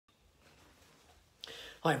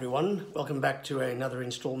Hi everyone, welcome back to another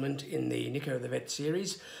installment in the Nico the Vet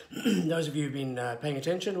series. Those of you who've been paying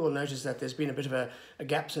attention will notice that there's been a bit of a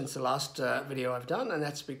gap since the last video I've done, and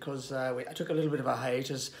that's because I took a little bit of a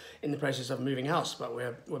hiatus in the process of moving house, but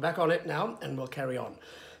we're back on it now and we'll carry on.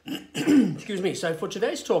 Excuse me. So for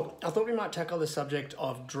today's talk, I thought we might tackle the subject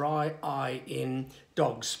of dry eye in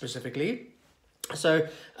dogs specifically. So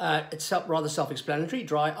it's rather self-explanatory.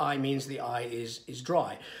 Dry eye means the eye is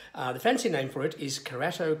dry. The fancy name for it is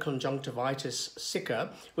Keratoconjunctivitis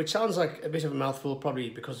sicca, which sounds like a bit of a mouthful, probably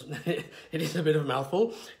because it is a bit of a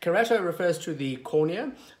mouthful. Kerato refers to the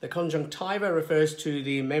cornea. The conjunctiva refers to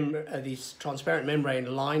the transparent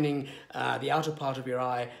membrane lining the outer part of your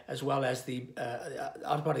eye, as well as the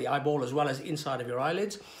outer part of the eyeball, as well as inside of your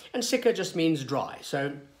eyelids. And sicca just means dry.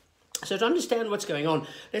 So to understand what's going on,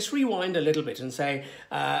 let's rewind a little bit and say,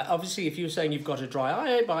 obviously, if you're saying you've got a dry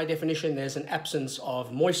eye, by definition, there's an absence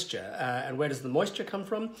of moisture. And where does the moisture come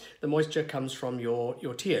from? The moisture comes from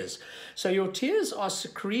your tears. So your tears are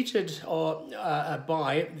secreted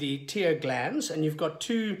by the tear glands, and you've got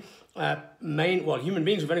two human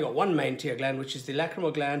beings, we've only got one main tear gland, which is the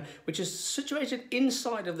lacrimal gland, which is situated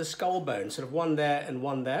inside of the skull bone, sort of one there and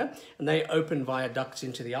one there, and they open via ducts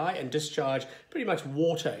into the eye and discharge pretty much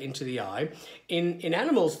water into the eye. In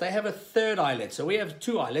animals, they have a third eyelid. So we have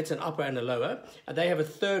two eyelids, an upper and a lower, and they have a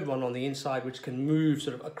third one on the inside, which can move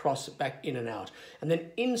sort of across, back in and out. And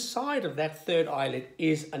then inside of that third eyelid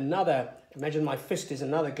is another, imagine my fist is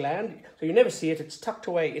another gland. So you never see it. It's tucked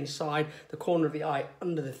away inside the corner of the eye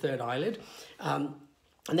under the third eyelid.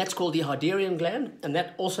 And that's called the Hadarian gland. And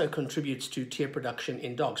that also contributes to tear production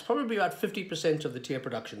in dogs. Probably about 50% of the tear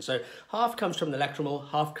production. So half comes from the lacrimal,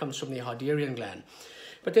 half comes from the Hadarian gland.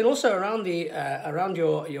 But then also around the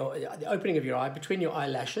opening of your eye, between your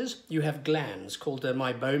eyelashes, you have glands called the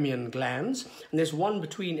meibomian glands, and there's one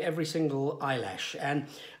between every single eyelash. And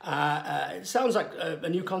it sounds like a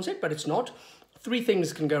new concept, but it's not. Three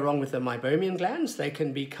things can go wrong with the meibomian glands. They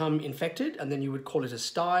can become infected, and then you would call it a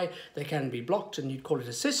stye. They can be blocked, and you'd call it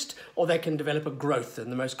a cyst, or they can develop a growth,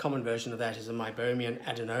 and the most common version of that is a meibomian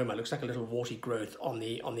adenoma. It looks like a little warty growth on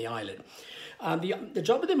the eyelid. The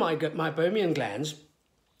job of the meibomian glands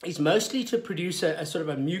is mostly to produce a sort of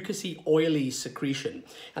a mucousy, oily secretion,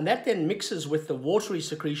 and that then mixes with the watery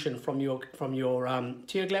secretion from your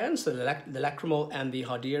tear glands, the lacrimal and the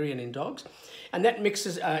Hadarian in dogs, and that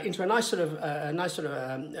mixes into a nice sort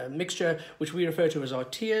of mixture, which we refer to as our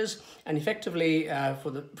tears. And effectively, for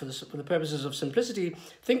the purposes of simplicity,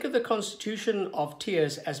 think of the constitution of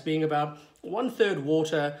tears as being about 1/3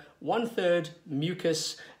 water, 1/3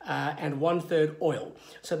 mucus, and 1/3 oil.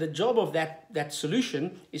 So the job of that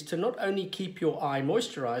solution is to not only keep your eye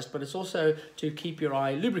moisturized, but it's also to keep your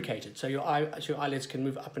eye lubricated, so your eyelids can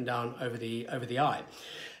move up and down over the eye.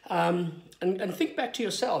 And think back to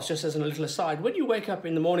yourselves, just as a little aside, when you wake up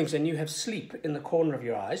in the mornings and you have sleep in the corner of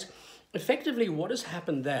your eyes, effectively what has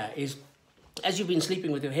happened there is, as you've been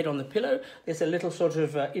sleeping with your head on the pillow, there's a little sort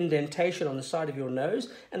of indentation on the side of your nose,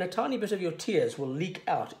 and a tiny bit of your tears will leak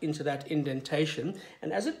out into that indentation.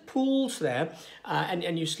 And as it pools there,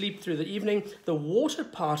 and you sleep through the evening, the water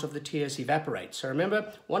part of the tears evaporates. So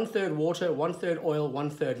remember, 1/3 water, 1/3 oil,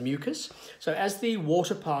 1/3 mucus. So as the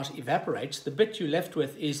water part evaporates, the bit you're left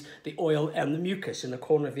with is the oil and the mucus in the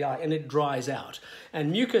corner of the eye, and it dries out.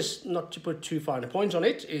 And mucus, not to put too fine a point on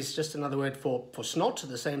it, is just another word for snot,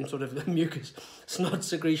 the same sort of mucus snot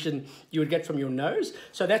secretion you would get from your nose.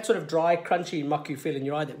 So that sort of dry, crunchy muck you feel in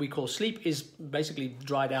your eye that we call sleep is basically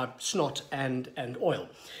dried out snot and oil.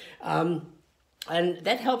 And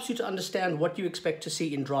that helps you to understand what you expect to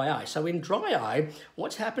see in dry eye. So in dry eye,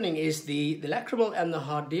 what's happening is the lacrimal and the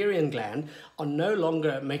Hadarian gland are no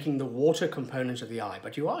longer making the water component of the eye,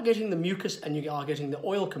 but you are getting the mucus and you are getting the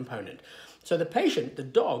oil component. So the patient, the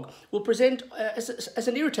dog, will present as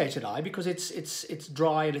an irritated eye because it's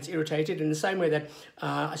dry and it's irritated, in the same way that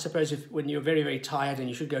I suppose when you're very, very tired and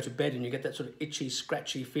you should go to bed and you get that sort of itchy,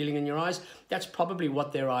 scratchy feeling in your eyes, that's probably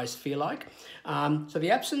what their eyes feel like. So the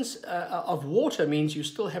absence of water means you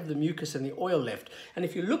still have the mucus and the oil left. And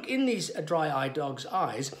if you look in these dry eye dogs'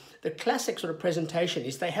 eyes, the classic sort of presentation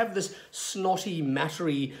is they have this snotty,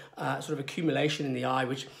 mattery sort of accumulation in the eye,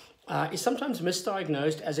 which is sometimes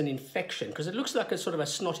misdiagnosed as an infection because it looks like a sort of a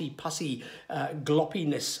snotty, pussy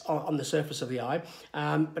gloppiness on the surface of the eye,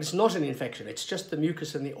 but it's not an infection. It's just the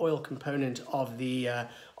mucus and the oil component of the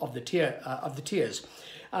tears.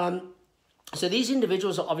 So these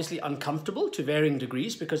individuals are obviously uncomfortable to varying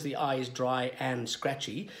degrees because the eye is dry and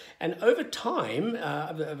scratchy. And over time,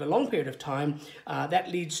 over a long period of time,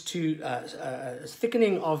 that leads to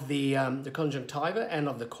thickening of the conjunctiva and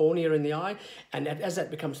of the cornea in the eye. And as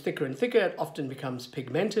that becomes thicker and thicker, it often becomes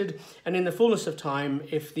pigmented. And in the fullness of time,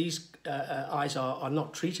 if these eyes are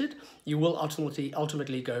not treated, you will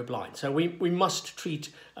ultimately go blind. So we must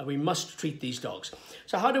treat these dogs.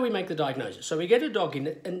 So how do we make the diagnosis? So we get a dog in,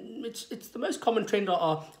 and it's the most common trend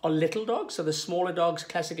are little dogs. So the smaller dogs,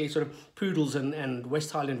 classically sort of poodles and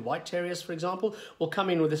West Highland White Terriers, for example, will come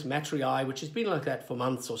in with this matry eye, which has been like that for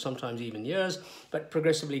months or sometimes even years, but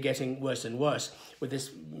progressively getting worse and worse with this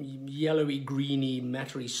yellowy, greeny,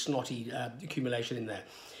 matry, snotty accumulation in there.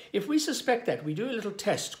 If we suspect that, we do a little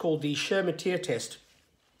test called the Schirmer-Tear test,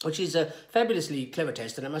 which is a fabulously clever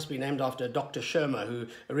test, and it must be named after Dr. Schirmer, who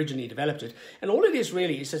originally developed it. And all it is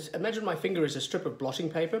really is, imagine my finger is a strip of blotting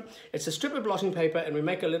paper. It's a strip of blotting paper, and we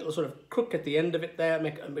make a little sort of crook at the end of it there,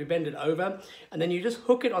 we bend it over, and then you just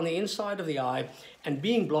hook it on the inside of the eye, and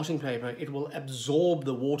being blotting paper, it will absorb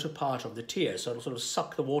the water part of the tear, so it'll sort of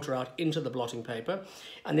suck the water out into the blotting paper.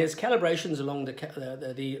 And there's calibrations along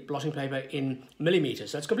the blotting paper in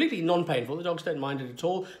millimeters, so it's completely non-painful. The dogs don't mind it at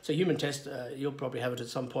all. It's a human test. You'll probably have it at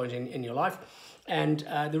some point in your life. And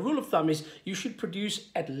the rule of thumb is you should produce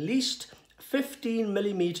at least 15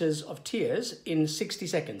 millimeters of tears in 60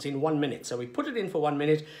 seconds, in 1 minute. So we put it in for 1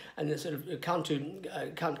 minute and then sort of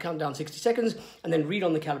count down 60 seconds and then read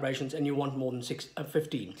on the calibrations, and you want more than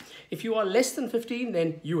 15. If you are less than 15,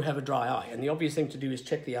 then you have a dry eye. And the obvious thing to do is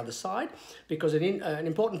check the other side, because an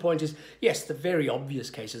important point is, yes, the very obvious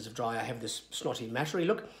cases of dry eye have this snotty, mattery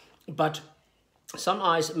look, but some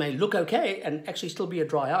eyes may look okay and actually still be a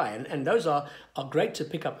dry eye, and those are great to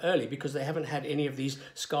pick up early because they haven't had any of these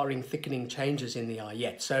scarring, thickening changes in the eye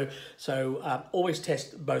yet. So always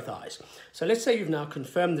test both eyes. So let's say you've now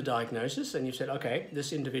confirmed the diagnosis and you've said, okay,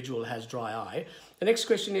 this individual has dry eye. The next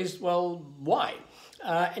question is, well, why?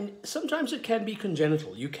 And sometimes it can be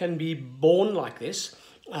congenital. You can be born like this,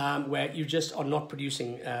 where you just are not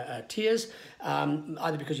producing tears,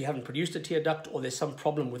 either because you haven't produced a tear duct or there's some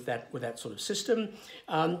problem with that sort of system.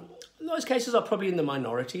 Those cases are probably in the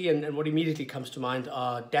minority, and what immediately comes to mind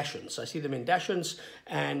are Dachshunds. I see them in Dachshunds,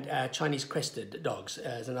 and Chinese crested dogs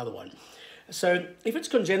as another one. So if it's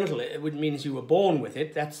congenital, it would mean you were born with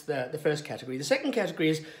it. That's the first category. The second category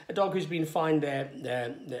is a dog who's been fine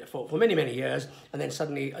there for many, many years and then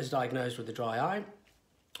suddenly is diagnosed with a dry eye.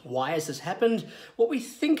 Why has this happened? What we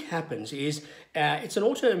think happens is it's an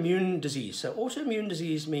autoimmune disease. So autoimmune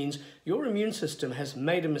disease means your immune system has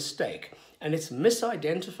made a mistake and it's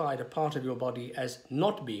misidentified a part of your body as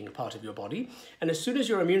not being a part of your body. And as soon as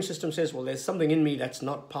your immune system says, well, there's something in me that's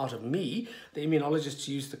not part of me, the immunologists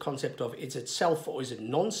use the concept of, is it self or is it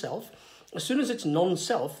non-self? As soon as it's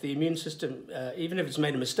non-self, the immune system, even if it's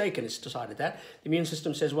made a mistake and it's decided that, the immune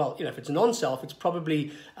system says, well, if it's non-self, it's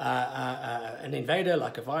probably an invader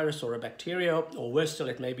like a virus or a bacteria, or worse still,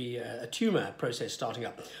 it may be a tumor process starting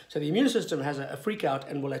up. So the immune system has a freak out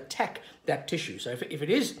and will attack that tissue. So if it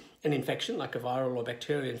is an infection, like a viral or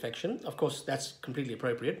bacterial infection, of course, that's completely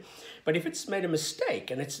appropriate. But if it's made a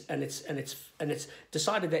mistake and it's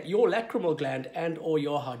decided that your lacrimal gland and or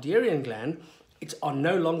your Harderian gland are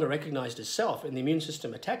no longer recognized as self and the immune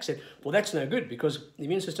system attacks it, well, that's no good, because the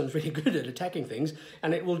immune system is really good at attacking things,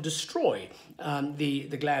 and it will destroy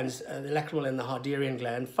the glands, the lacrimal and the Harderian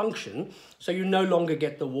gland function, so you no longer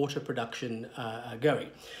get the water production going.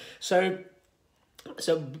 So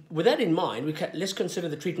with that in mind, let's consider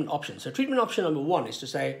the treatment options. So treatment option number one is to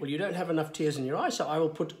say, well, you don't have enough tears in your eye, so I will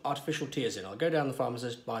put artificial tears in. I'll go down the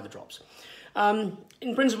pharmacist, buy the drops.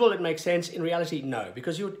 In principle, it makes sense. In reality, no,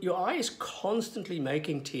 because your eye is constantly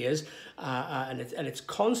making tears and it's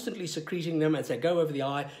constantly secreting them as they go over the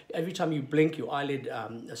eye. Every time you blink, your eyelid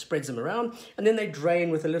spreads them around, and then they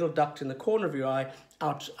drain with a little duct in the corner of your eye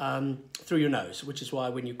out through your nose, which is why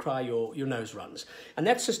when you cry, your nose runs. And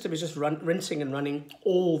that system is just rinsing and running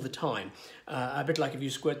all the time. A bit like if you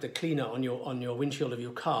squirt the cleaner on your windshield of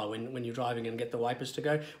your car when you're driving and get the wipers to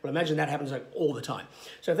go. Well, imagine that happens like all the time.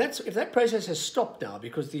 So if that process has stopped now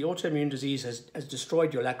because the autoimmune disease has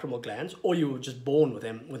destroyed your lacrimal glands, or you were just born with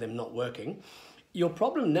them not working, your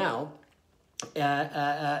problem now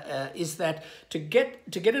is that to get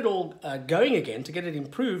it all going again, to get it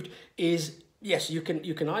improved, is yes, you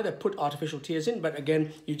can either put artificial tears in, but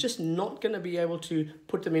again, you're just not going to be able to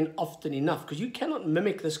put them in often enough because you cannot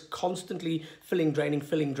mimic this constantly filling,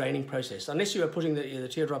 draining process unless you are putting the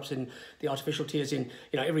teardrops in, the artificial tears in,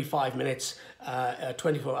 every 5 minutes,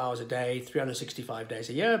 24 hours a day, 365 days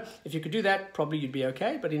a year. If you could do that, probably you'd be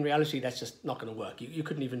okay, but in reality, that's just not going to work. You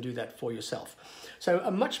couldn't even do that for yourself. So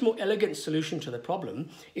a much more elegant solution to the problem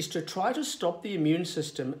is to try to stop the immune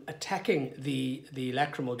system attacking the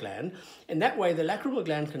lacrimal gland. In that way, the lacrimal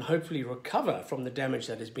gland can hopefully recover from the damage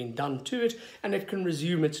that has been done to it, and it can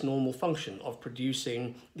resume its normal function of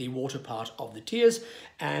producing the water part of the tears,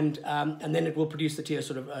 and then it will produce the tears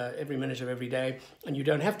sort of every minute of every day, and you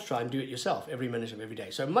don't have to try and do it yourself every minute of every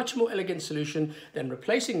day. So a much more elegant solution than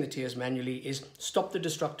replacing the tears manually is stop the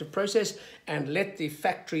destructive process and let the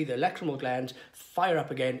factory, the lacrimal gland, fire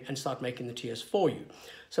up again and start making the tears for you.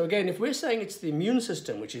 So again, if we're saying it's the immune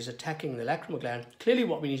system which is attacking the lacrimal gland, clearly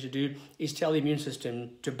what we need to do is tell the immune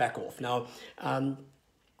system to back off. Now,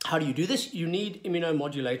 how do you do this? You need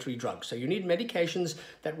immunomodulatory drugs. So you need medications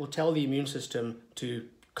that will tell the immune system to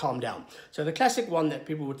calm down. So the classic one that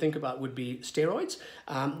people would think about would be steroids.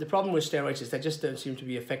 The problem with steroids is they just don't seem to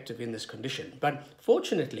be effective in this condition. But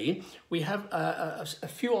fortunately, we have a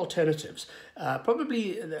few alternatives.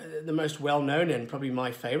 Probably the most well-known and probably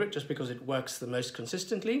my favorite, just because it works the most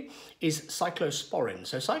consistently, is cyclosporin.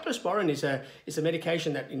 So cyclosporin is a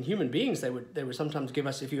medication that in human beings they would sometimes give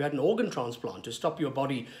us if you had an organ transplant to stop your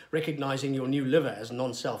body recognizing your new liver as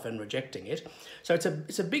non-self and rejecting it. So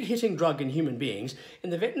it's a big hitting drug in human beings. In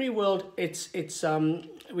the veterinary world,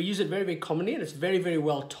 we use it very, very commonly, and it's very, very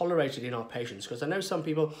well tolerated in our patients, because I know some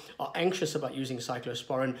people are anxious about using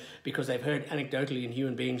cyclosporin because they've heard anecdotally in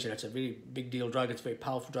human beings, it's a really big deal drug, it's a very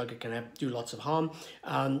powerful drug, it can do lots of harm.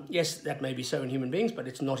 Yes, that may be so in human beings, but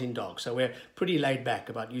it's not in dogs. So we're pretty laid back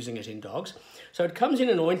about using it in dogs. So it comes in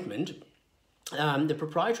an ointment. The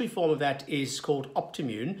proprietary form of that is called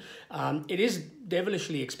Optimune. It is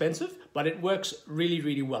devilishly expensive, but it works really,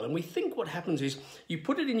 really well. And we think what happens is you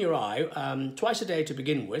put it in your eye twice a day to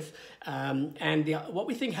begin with, what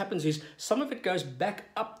we think happens is some of it goes back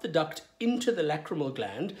up the duct into the lacrimal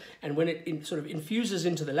gland, and when it sort of infuses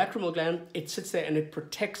into the lacrimal gland, it sits there and it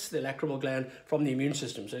protects the lacrimal gland from the immune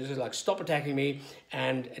system. So it's like, stop attacking me,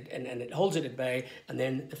 and it holds it at bay, and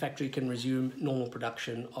then the factory can resume normal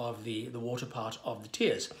production of the water part of the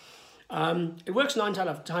tears. It works 9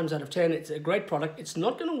 times out of 10. It's a great product. It's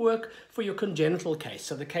not going to work for your congenital case,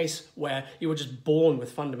 so the case where you were just born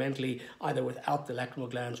with fundamentally either without the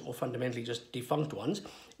lacrimal glands or fundamentally just defunct ones.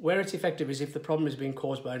 Where it's effective is if the problem is being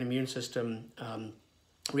caused by an immune system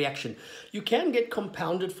reaction. You can get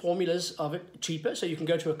compounded formulas of it cheaper, so you can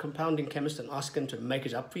go to a compounding chemist and ask them to make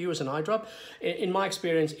it up for you as an eye drop. In my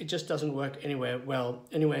experience, it just doesn't work anywhere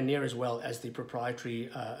near as well as the proprietary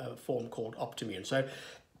form called Optimune. So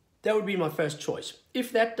that would be my first choice.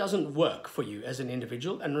 If that doesn't work for you as an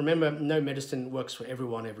individual, and remember, no medicine works for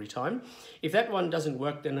everyone every time. If that one doesn't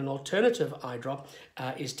work, then an alternative eye drop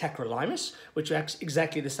is tacrolimus, which acts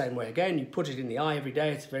exactly the same way. Again, you put it in the eye every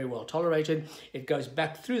day. It's very well tolerated. It goes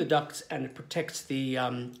back through the ducts and it protects the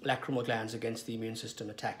lacrimal glands against the immune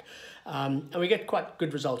system attack. And we get quite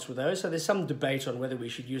good results with those. So there's some debate on whether we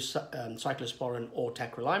should use cyclosporin or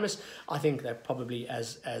tacrolimus. I think they're probably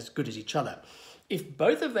as good as each other. If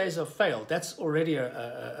both of those have failed, that's already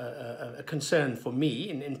a concern for me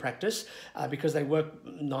in practice, because they work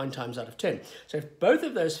 9 times out of 10. So if both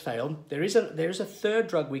of those fail, there is a third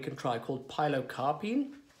drug we can try called pilocarpine.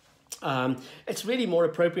 It's really more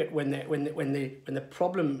appropriate when the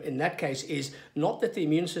problem in that case is not that the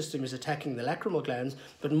immune system is attacking the lacrimal glands,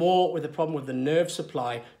 but more with the problem with the nerve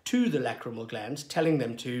supply to the lacrimal glands, telling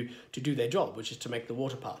them to do their job, which is to make the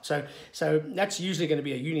water part. So that's usually going to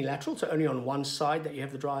be a unilateral, so only on one side that you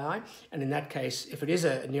have the dry eye. And in that case, if it is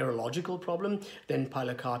a neurological problem, then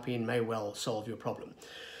pilocarpine may well solve your problem.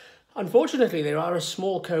 Unfortunately, there are a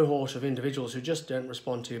small cohort of individuals who just don't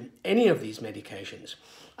respond to any of these medications.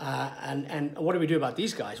 And what do we do about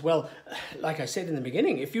these guys? Well, like I said in the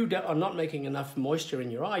beginning, if you are not making enough moisture in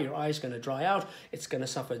your eye is going to dry out, it's going to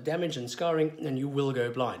suffer damage and scarring, and you will go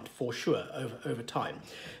blind for sure over time.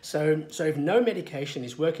 So if no medication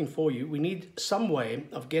is working for you, we need some way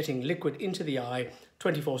of getting liquid into the eye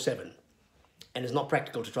 24/7. And it's not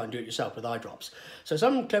practical to try and do it yourself with eye drops. So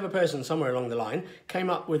some clever person somewhere along the line came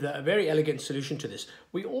up with a very elegant solution to this.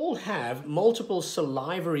 We all have multiple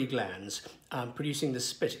salivary glands producing the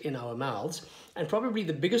spit in our mouths, and probably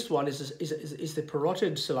the biggest one is the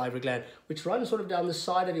parotid salivary gland, which runs sort of down the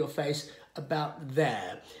side of your face about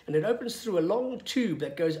there, and it opens through a long tube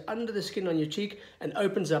that goes under the skin on your cheek and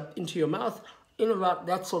opens up into your mouth in about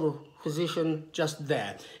that sort of position just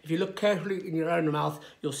there. If you look carefully in your own mouth,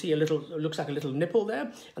 you'll see a little, it looks like a little nipple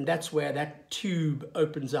there, and that's where that tube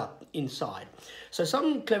opens up inside. So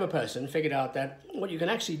some clever person figured out that what you can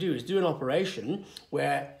actually do is do an operation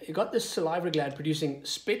where you got this salivary gland producing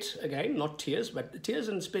spit, again, not tears, but tears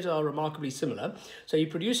and spit are remarkably similar. So you're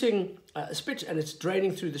producing spit and it's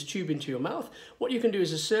draining through this tube into your mouth. What you can do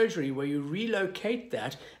is a surgery where you relocate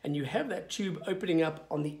that and you have that tube opening up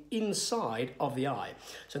on the inside of the eye.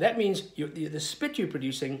 So that means the spit you're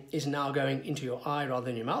producing is now going into your eye rather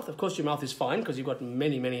than your mouth. Of course, your mouth is fine because you've got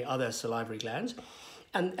many, many other salivary glands.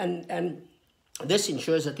 And this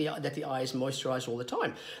ensures that the eye is moisturized all the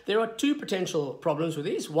time. There are two potential problems with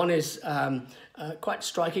these. One is quite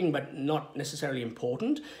striking but not necessarily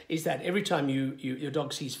important, is that every time your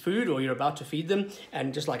dog sees food or you're about to feed them,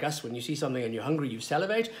 and just like us, when you see something and you're hungry, you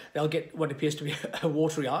salivate, they'll get what appears to be a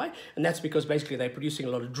watery eye, and that's because basically they're producing a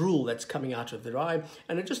lot of drool that's coming out of their eye,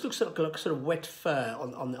 and it just looks like sort of wet fur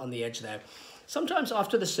on the edge there. Sometimes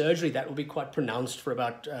after the surgery, that will be quite pronounced for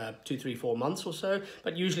about 2, 3, 4 months or so,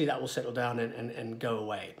 but usually that will settle down and go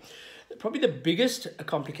away. Probably the biggest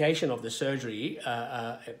complication of the surgery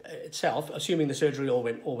itself, assuming the surgery all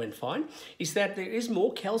went fine, is that there is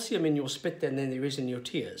more calcium in your spit than there is in your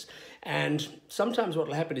tears. And sometimes what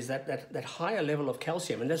will happen is that higher level of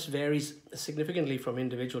calcium, and this varies significantly from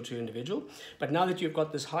individual to individual, but now that you've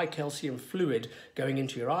got this high calcium fluid going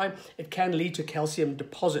into your eye, it can lead to calcium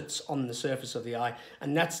deposits on the surface of the eye,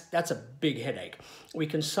 and that's a big headache. We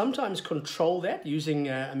can sometimes control that using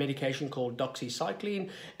a medication called doxycycline,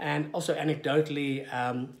 and also anecdotally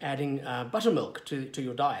adding buttermilk to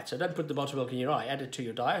your diet. So don't put the buttermilk in your eye, add it to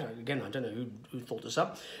your diet. Again, I don't know who thought this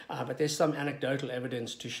up, but there's some anecdotal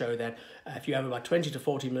evidence to show that if you have about 20 to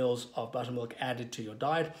 40 mils of buttermilk added to your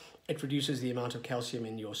diet, it reduces the amount of calcium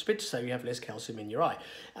in your spit, so you have less calcium in your eye.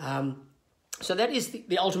 So that is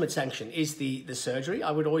the ultimate sanction, is the surgery.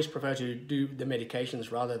 I would always prefer to do the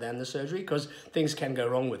medications rather than the surgery, because things can go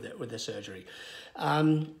wrong with the surgery.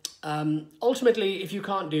 Ultimately, if you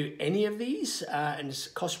can't do any of these, and it's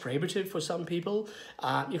cost prohibitive for some people,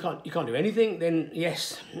 you can't do anything, then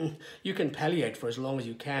yes, you can palliate for as long as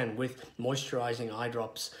you can with moisturizing eye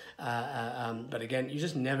drops. But again, you're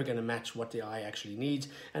just never going to match what the eye actually needs,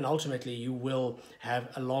 and ultimately you will have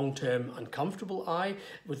a long-term uncomfortable eye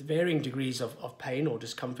with varying degrees of pain or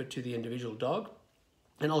discomfort to the individual dog.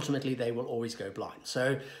 And ultimately, they will always go blind.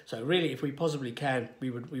 So really, if we possibly can,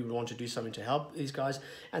 we would want to do something to help these guys,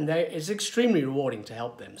 and it's extremely rewarding to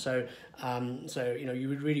help them. So you know,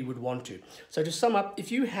 you really would want to. So to sum up,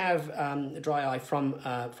 if you have a dry eye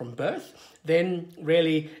from birth, then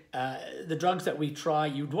really the drugs that we try,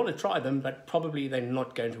 you'd want to try them, but probably they're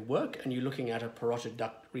not going to work, and you're looking at a parotid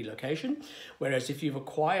duct relocation. Whereas if you've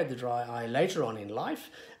acquired the dry eye later on in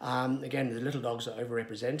life, again, the little dogs are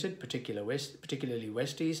overrepresented, particularly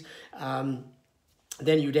Westies,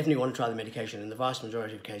 then you definitely want to try the medication. In the vast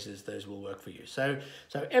majority of cases, those will work for you. So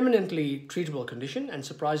eminently treatable condition, and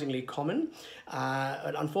surprisingly common,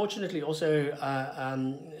 but unfortunately also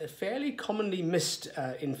fairly commonly missed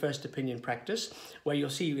in first opinion practice, where you'll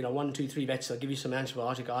see, you know, 1, 2, 3 vets, they'll give you some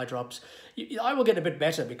antibiotic eye drops. The eye will get a bit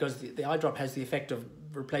better because the eye drop has the effect of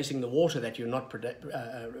replacing the water that you're not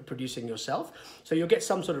producing yourself. So you'll get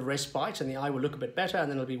some sort of respite, and the eye will look a bit better, and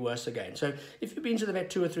then it'll be worse again. So if you've been to the vet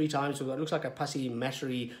 2 or 3 times with what looks like a pussy,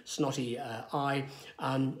 mattery, snotty eye,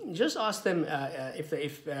 just ask them if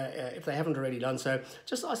they haven't already done so,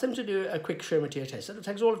 just ask them to do a quick Schirmer-Tear test. So it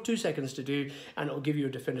takes all of 2 seconds to do, and it'll give you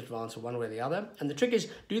a definitive answer one way or the other. And the trick is,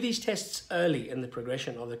 do these tests early in the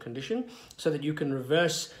progression of the condition, so that you can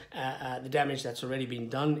reverse the damage that's already been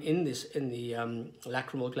done in the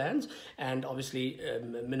lacrimal glands, and obviously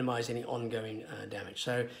minimize any ongoing damage.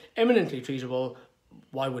 So eminently treatable.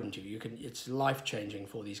 Why wouldn't you? It's life-changing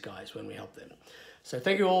for these guys when we help them. So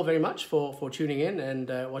thank you all very much for tuning in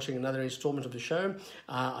and watching another installment of the show.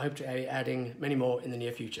 I hope to be adding many more in the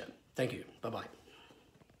near future. Thank you. Bye-bye.